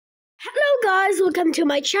Hello guys, welcome to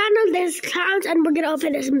my channel. This is Clowns and we're gonna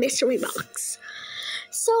open this mystery box.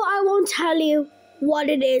 So I won't tell you what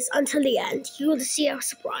it is until the end. You will see a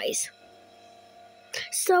surprise.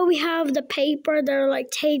 So we have the paper, there are like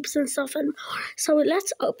tapes and stuff, and so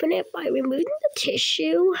let's open it by removing the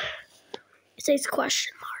tissue. It says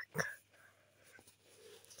question mark.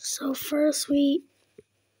 So first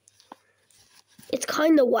it's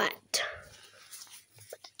kinda wet.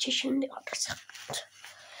 Put the tissue on the other side.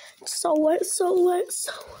 So wet.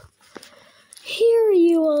 Here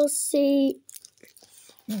you will see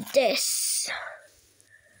this.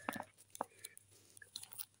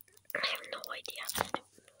 I have no idea.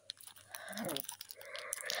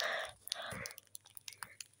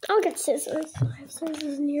 I'll get scissors. I have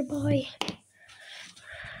scissors nearby.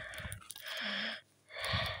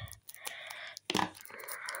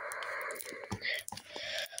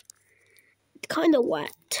 It's kind of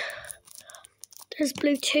wet. There's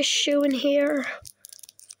blue tissue in here.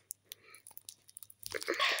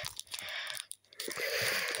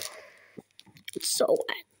 It's so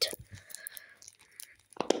wet.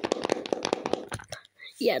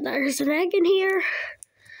 Yeah, there's an egg in here.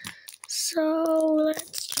 So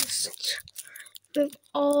let's just remove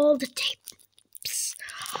all the tapes.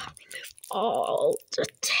 Remove all the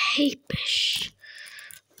tape-ish.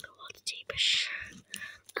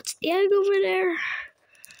 That's the egg over there.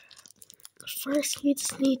 First, we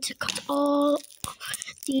just need to cut all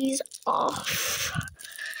these off.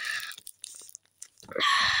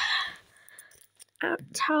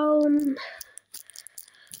 At home,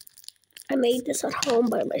 I made this at home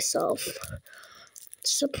by myself.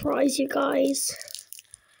 Surprise you guys.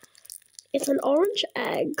 It's an orange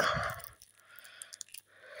egg. Got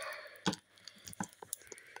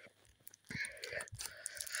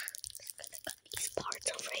these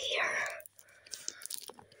parts over here.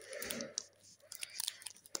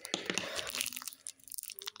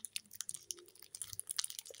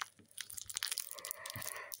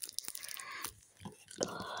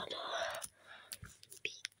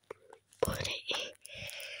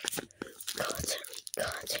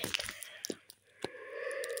 Cut it.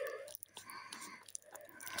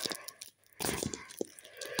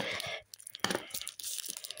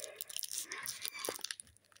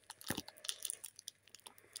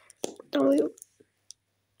 Then we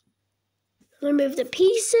remove the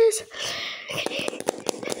pieces.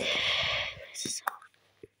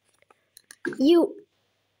 You're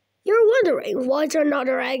wondering why is there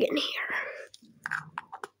another egg in here?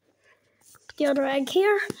 Put the other egg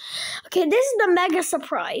here. Okay, this is the mega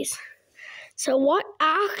surprise. So what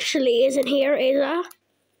actually is in here is a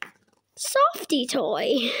softie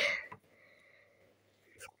toy.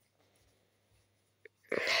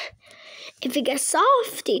 If you get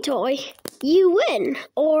softie toy, you win.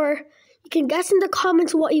 Or you can guess in the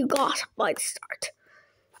comments what you got by the start.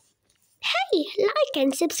 Hey, like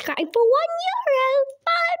and subscribe for €1.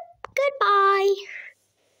 Bye. Goodbye.